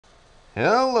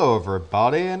Hello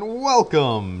everybody and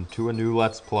welcome to a new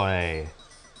Let's Play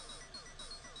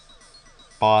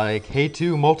by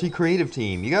K2 Multi-Creative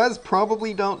Team. You guys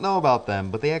probably don't know about them,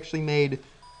 but they actually made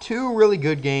two really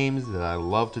good games that I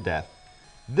love to death.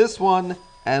 This one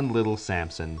and Little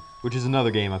Samson, which is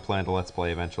another game I plan to Let's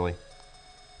Play eventually.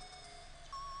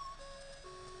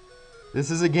 This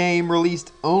is a game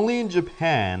released only in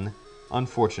Japan,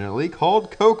 unfortunately,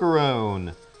 called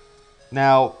Cocoron.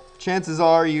 Now, chances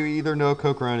are you either know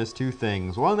Cocoron as two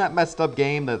things. One, that messed up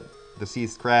game that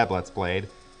Deceased Crab Let's Played,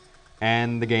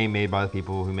 and the game made by the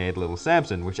people who made Little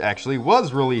Samson, which actually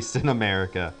was released in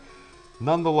America.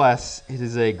 Nonetheless, it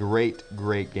is a great,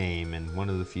 great game, and one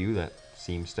of the few that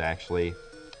seems to actually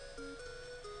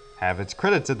have its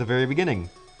credits at the very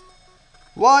beginning.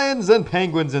 Lions and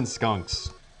penguins and skunks.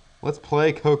 Let's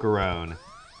play Cocoron.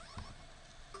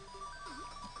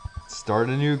 Start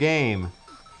a new game.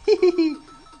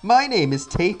 My name is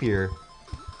Tapir.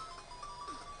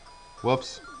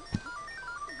 Whoops.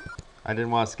 I didn't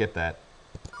want to skip that.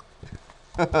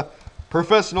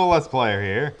 Professional Let's Player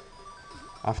here.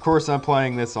 Of course I'm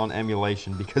playing this on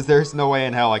emulation because there's no way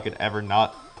in hell I could ever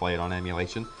not play it on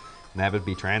emulation and have it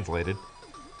be translated.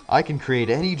 I can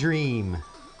create any dream.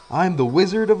 I'm the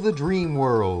wizard of the dream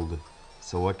world.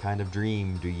 So what kind of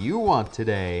dream do you want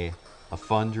today? A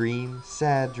fun dream,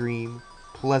 sad dream,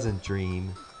 pleasant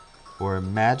dream, or a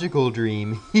magical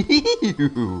dream?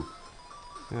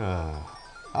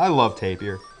 I love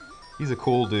Tapir. He's a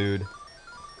cool dude.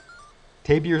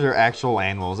 Tapirs are actual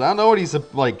animals. I don't know what he's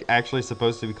actually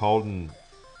supposed to be called in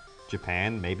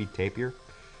Japan. Maybe tapir.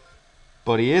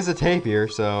 But he is a tapir,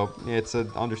 so it's an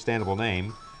understandable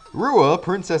name. Rua,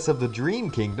 princess of the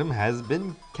Dream Kingdom, has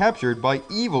been captured by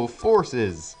evil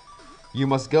forces. You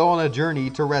must go on a journey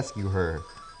to rescue her.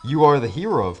 You are the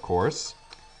hero, of course.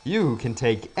 You can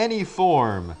take any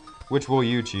form. Which will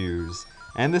you choose?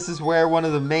 And this is where one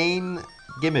of the main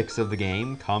gimmicks of the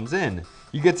game comes in.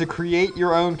 You get to create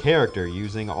your own character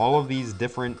using all of these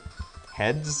different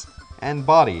heads and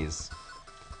bodies.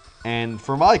 And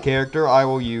for my character, I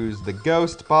will use the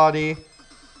ghost body,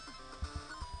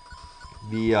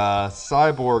 the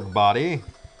cyborg body,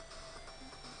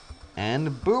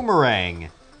 and boomerang.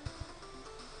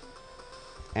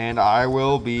 And I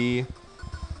will be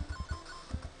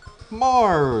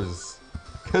Mars,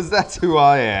 because that's who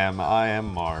I am. I am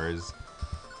Mars.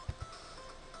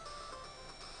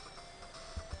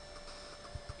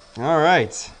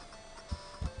 Alright.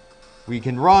 We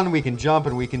can run, we can jump,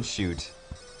 and we can shoot.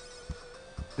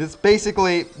 This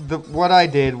basically, what I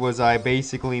did was I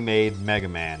basically made Mega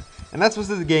Man. And that's what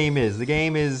the game is. The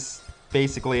game is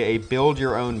basically a build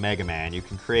your own Mega Man. You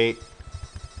can create,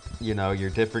 you know, your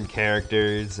different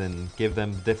characters and give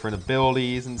them different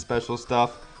abilities and special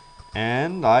stuff.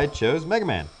 And I chose Mega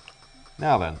Man.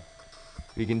 Now then,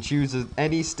 we can choose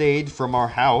any stage from our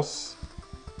house.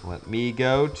 Let me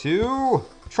go to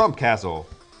Trump Castle.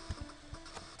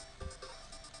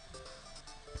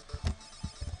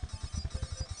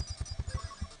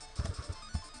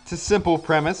 It's a simple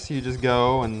premise. You just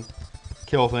go and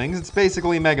kill things. It's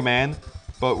basically Mega Man,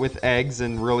 but with eggs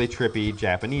and really trippy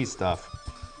Japanese stuff.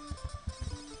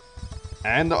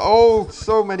 And oh,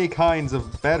 so many kinds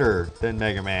of better than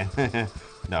Mega Man.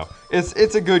 No, it's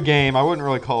a good game. I wouldn't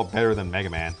really call it better than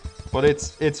Mega Man, but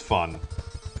it's fun.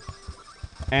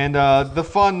 And the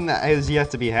fun is yet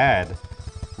to be had.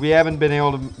 We haven't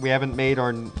made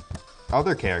our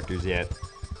other characters yet.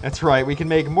 That's right, we can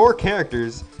make more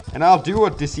characters, and I'll do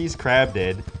what Deceased Crab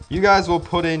did. You guys will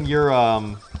put in your,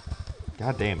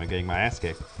 God damn, I'm getting my ass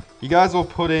kicked. You guys will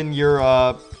put in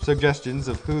your, suggestions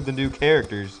of who the new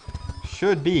characters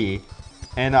should be,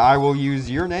 and I will use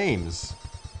your names.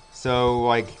 So,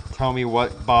 like, tell me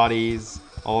what bodies,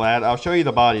 all that. I'll show you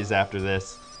the bodies after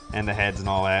this, and the heads and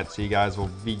all that, so you guys will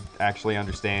actually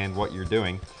understand what you're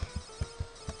doing.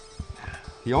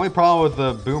 The only problem with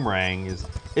the boomerang is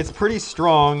it's pretty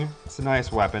strong. It's a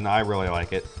nice weapon. I really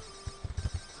like it.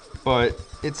 But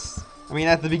I mean,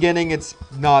 at the beginning, it's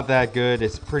not that good.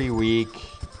 It's pretty weak.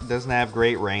 It doesn't have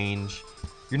great range.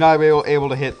 You're not able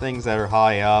to hit things that are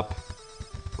high up.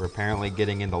 We're apparently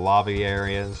getting into lobby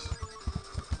areas.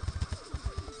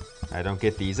 I don't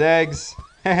get these eggs.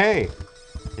 Hey!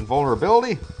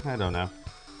 Invulnerability? I don't know.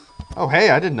 Oh, hey,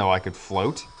 I didn't know I could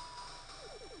float.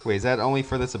 Wait, is that only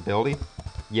for this ability?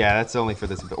 Yeah, that's only for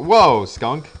this ability. Whoa,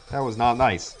 skunk! That was not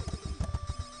nice.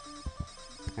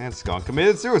 And skunk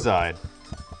committed suicide.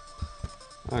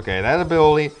 Okay, that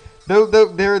ability...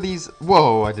 There are these...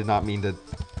 Whoa, I did not mean to...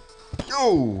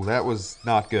 Oh, that was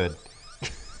not good.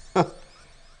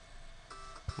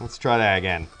 Let's try that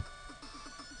again.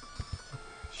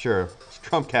 Sure,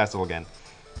 Trump Castle again.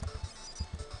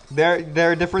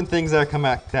 There are different things that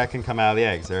can come out of the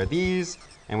eggs. There are these,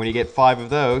 and when you get 5 of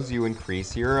those, you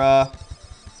increase your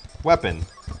weapon,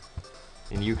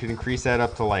 and you can increase that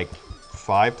up to like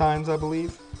 5 times, I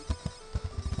believe.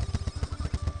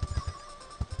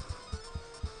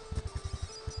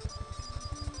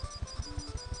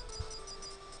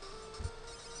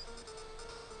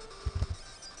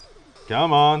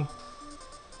 Come on.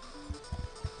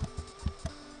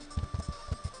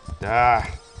 Ah.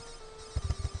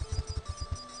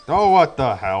 Oh, what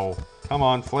the hell? Come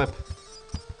on, flip.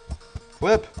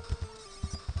 Flip.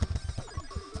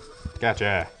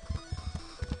 Gotcha.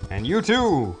 And you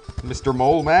too, Mr.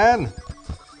 Mole Man.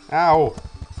 Ow.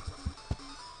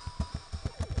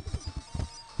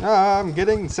 Ah, I'm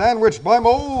getting sandwiched by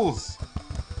moles.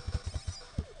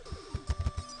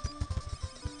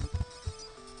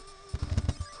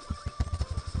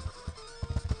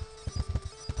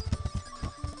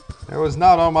 It was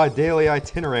not on my daily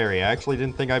itinerary. I actually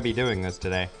didn't think I'd be doing this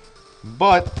today.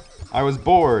 But I was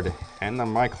bored, and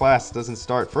my class doesn't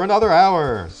start for another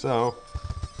hour, so...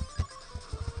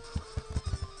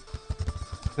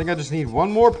 I think I just need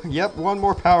one more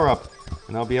power-up,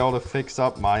 and I'll be able to fix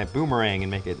up my boomerang and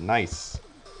make it nice.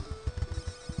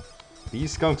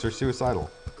 These skunks are suicidal.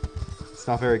 It's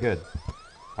not very good.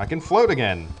 I can float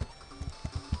again.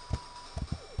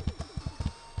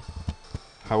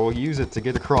 I will use it to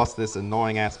get across this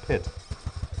annoying-ass pit.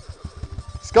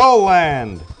 Skull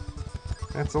Land!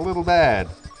 That's a little bad.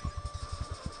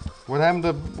 What happened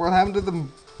to the...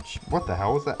 What the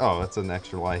hell was that? Oh, that's an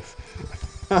extra life.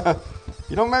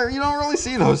 You don't really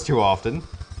see those too often.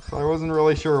 So I wasn't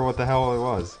really sure what the hell it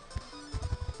was.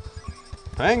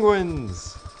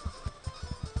 Penguins!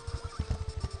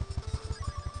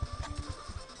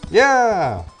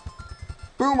 Yeah!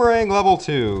 Boomerang level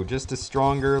 2, just a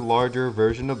stronger, larger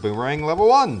version of Boomerang level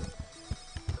 1.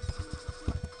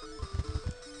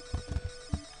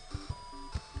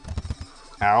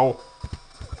 Ow.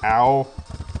 Ow.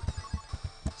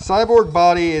 Cyborg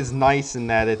body is nice in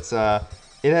that it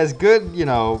has good,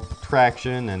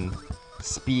 traction and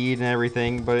speed and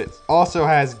everything, but it also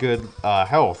has good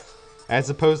health, as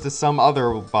opposed to some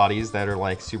other bodies that are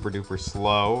like super duper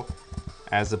slow,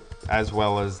 as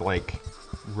well as like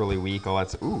really weak. Oh,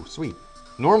 that's ooh sweet.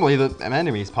 Normally the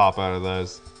enemies pop out of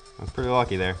those. I was pretty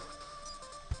lucky there.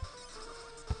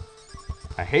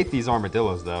 I hate these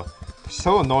armadillos though. They're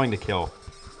so annoying to kill.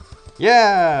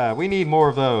 Yeah, we need more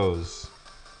of those.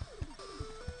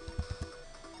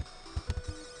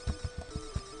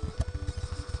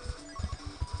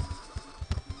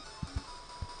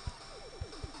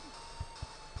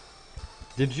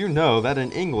 Did you know that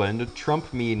in England,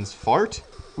 Trump means fart?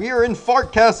 We are in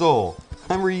Fart Castle!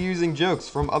 I'm reusing jokes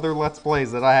from other Let's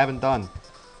Plays that I haven't done.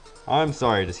 I'm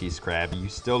sorry to see Scrab, you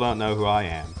still don't know who I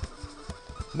am.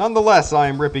 Nonetheless, I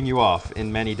am ripping you off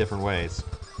in many different ways.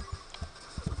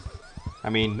 I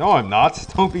mean, no I'm not,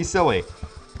 don't be silly.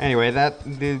 Anyway,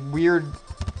 the weird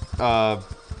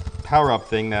power-up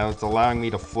thing that's allowing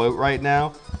me to float right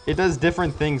now, it does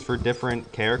different things for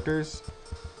different characters.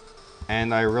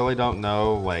 And I really don't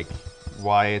know, like,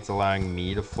 why it's allowing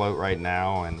me to float right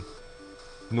now, and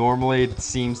normally it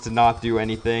seems to not do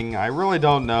anything. I really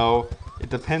don't know. It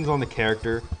depends on the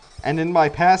character. And in my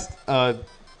past,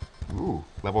 ooh,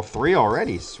 level 3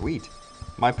 already, sweet.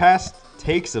 My past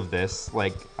takes of this,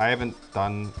 like, I haven't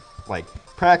done, like,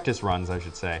 practice runs, I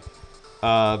should say,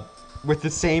 with the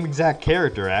same exact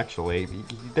character, actually.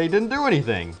 They didn't do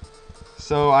anything.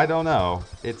 So, I don't know.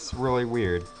 It's really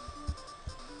weird.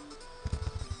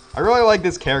 I really like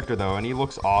this character though, and he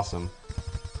looks awesome.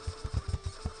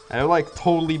 I would like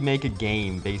totally make a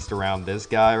game based around this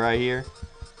guy right here.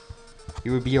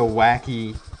 He would be a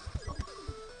wacky,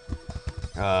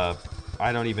 I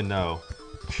don't even know.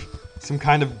 Some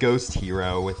kind of ghost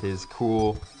hero with his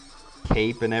cool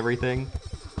cape and everything.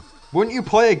 Wouldn't you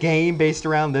play a game based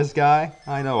around this guy?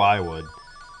 I know I would.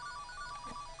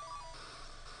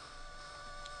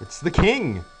 It's the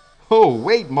king! Oh,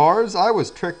 wait, Mars, I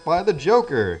was tricked by the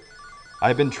Joker.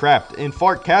 I've been trapped in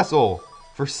Fart Castle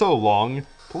for so long.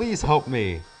 Please help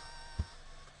me.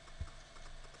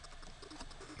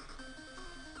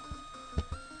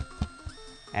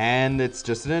 And it's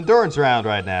just an endurance round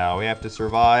right now. We have to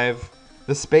survive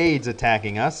the spades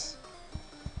attacking us.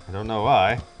 I don't know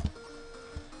why.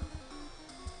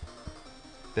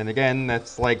 Then again,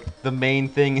 that's like the main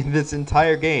thing in this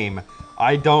entire game.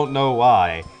 I don't know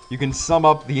why. You can sum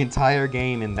up the entire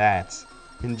game in that.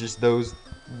 In just those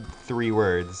 3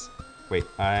 words. Wait,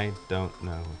 I don't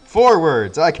know. 4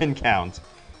 words! I can count.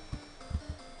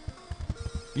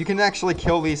 You can actually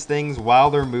kill these things while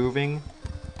they're moving,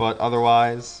 but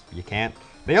otherwise, you can't.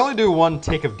 They only do 1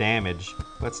 tick of damage.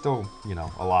 But still, you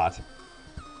know, a lot.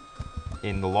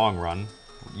 In the long run.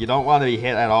 You don't want to be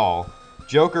hit at all.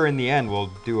 Joker in the end will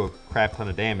do a crap ton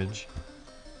of damage.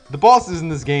 The bosses in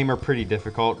this game are pretty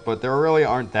difficult, but there really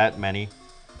aren't that many.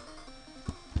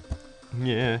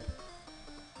 Yeah.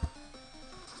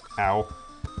 Ow.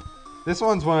 This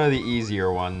one's one of the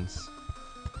easier ones.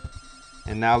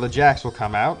 And now the jacks will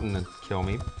come out and kill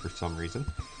me for some reason.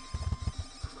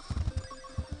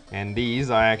 And these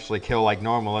I actually kill like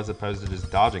normal as opposed to just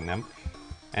dodging them.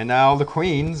 And now the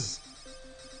queens.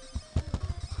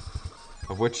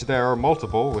 Of which there are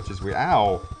multiple, which is weird.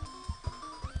 Ow!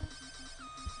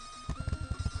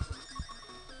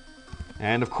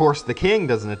 And of course the king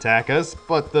doesn't attack us,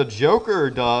 but the Joker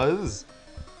does.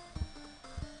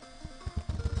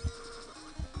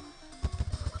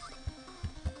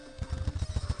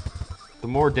 The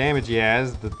more damage he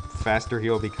has, the faster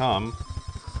he'll become.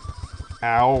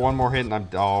 Ow, 1 more hit and I'm...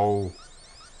 Oh.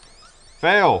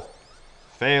 Fail!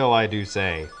 Fail, I do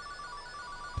say.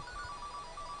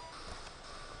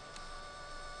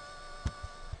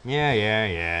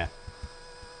 Yeah.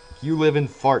 You live in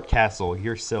Fart Castle,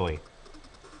 you're silly.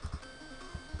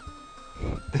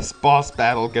 This boss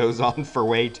battle goes on for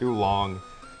way too long.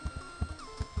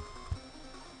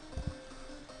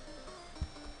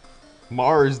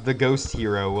 Mars, the ghost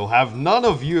hero, will have none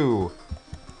of you.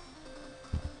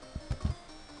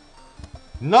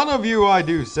 None of you, I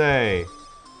do say.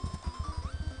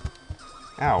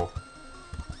 Ow.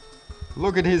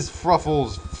 Look at his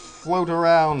fruffles float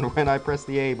around when I press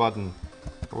the A button.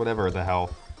 Or whatever the hell.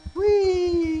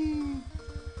 Whee!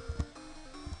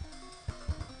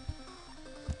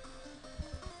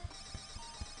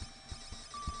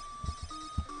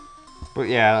 But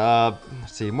yeah,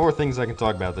 let's see, more things I can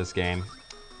talk about this game.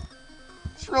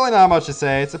 It's really not much to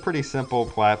say. It's a pretty simple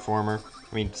platformer.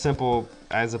 I mean, simple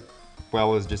as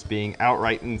well as just being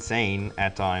outright insane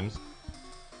at times.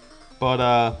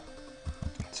 But,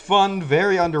 it's fun,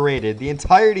 very underrated. The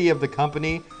entirety of the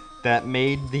company that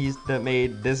made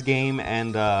this game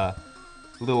and,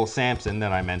 Little Samson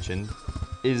that I mentioned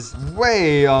is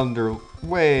way underlooked.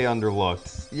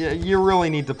 You really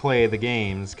need to play the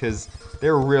games, because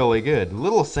they're really good.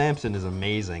 Little Samson is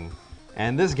amazing,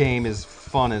 and this game is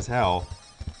fun as hell.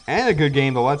 And a good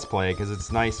game to Let's Play, because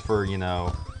it's nice for, you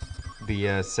know,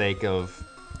 the sake of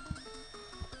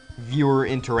viewer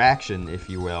interaction, if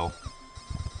you will.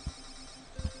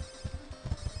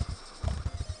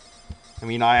 I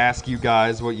mean, I ask you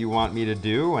guys what you want me to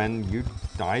do, and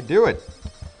I do it.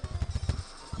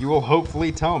 You will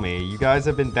hopefully tell me. You guys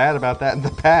have been bad about that in the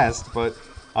past, but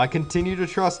I continue to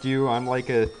trust you. I'm like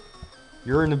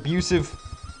you're an abusive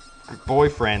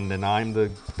boyfriend, and I'm the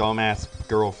dumbass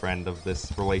girlfriend of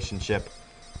this relationship.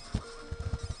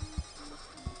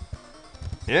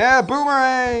 Yeah,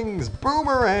 boomerangs!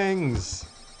 Boomerangs!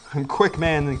 I'm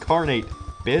Quickman incarnate,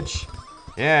 bitch.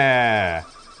 Yeah.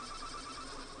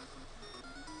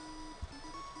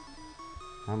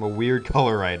 I'm a weird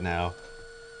color right now.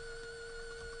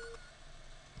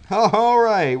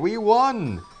 Alright, we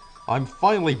won! I'm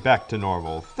finally back to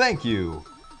normal. Thank you!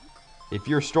 If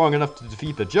you're strong enough to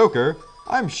defeat the Joker,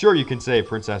 I'm sure you can save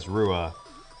Princess Rua.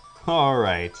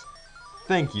 Alright.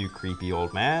 Thank you, creepy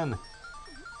old man.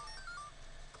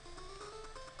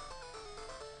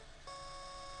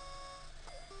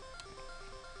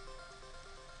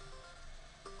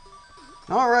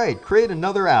 Alright, create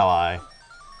another ally.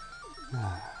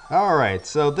 Alright,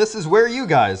 so this is where you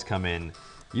guys come in.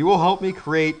 You will help me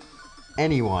create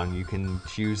anyone. You can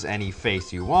choose any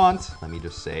face you want. Let me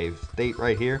just save date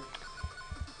right here.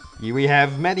 We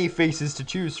have many faces to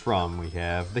choose from. We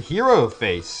have the hero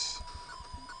face.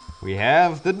 We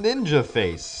have the ninja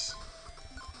face.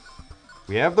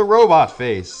 We have the robot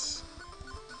face.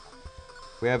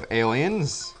 We have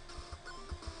aliens.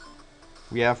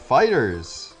 We have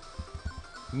fighters.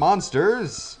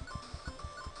 Monsters.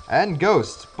 And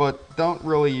ghost, but don't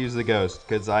really use the ghost,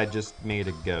 because I just made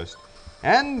a ghost.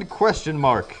 And question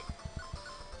mark.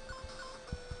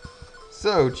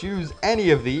 So, choose any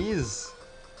of these,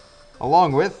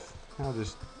 along with, I'll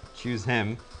just choose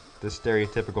him, the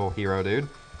stereotypical hero dude.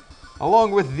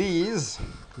 Along with these,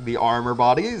 the armor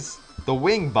bodies, the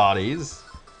wing bodies,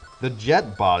 the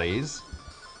jet bodies,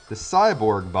 the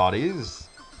cyborg bodies,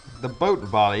 the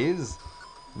boat bodies,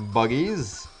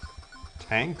 buggies,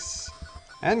 tanks,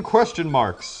 and question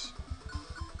marks.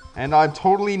 And I'm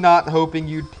totally not hoping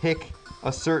you'd pick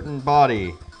a certain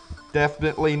body.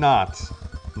 Definitely not.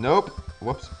 Nope.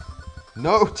 Whoops.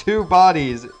 No 2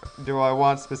 bodies do I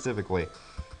want specifically.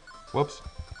 Whoops.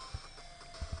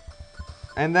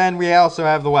 And then we also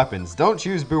have the weapons. Don't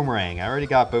choose Boomerang. I already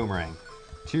got Boomerang.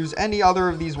 Choose any other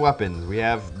of these weapons. We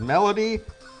have melody,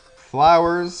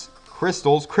 flowers,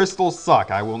 crystals. Crystals suck.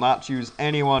 I will not choose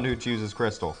anyone who chooses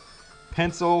crystal.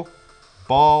 Pencil,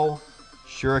 ball,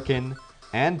 shuriken,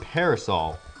 and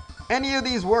parasol. Any of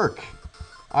these work.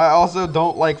 I also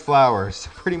don't like flowers.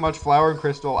 Pretty much flower and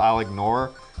crystal I'll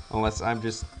ignore unless I'm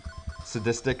just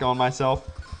sadistic on myself.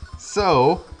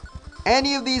 So,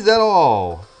 any of these at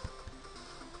all.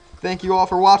 Thank you all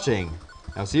for watching.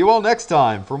 I'll see you all next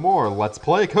time for more Let's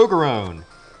Play Cocoron.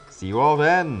 See you all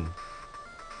then.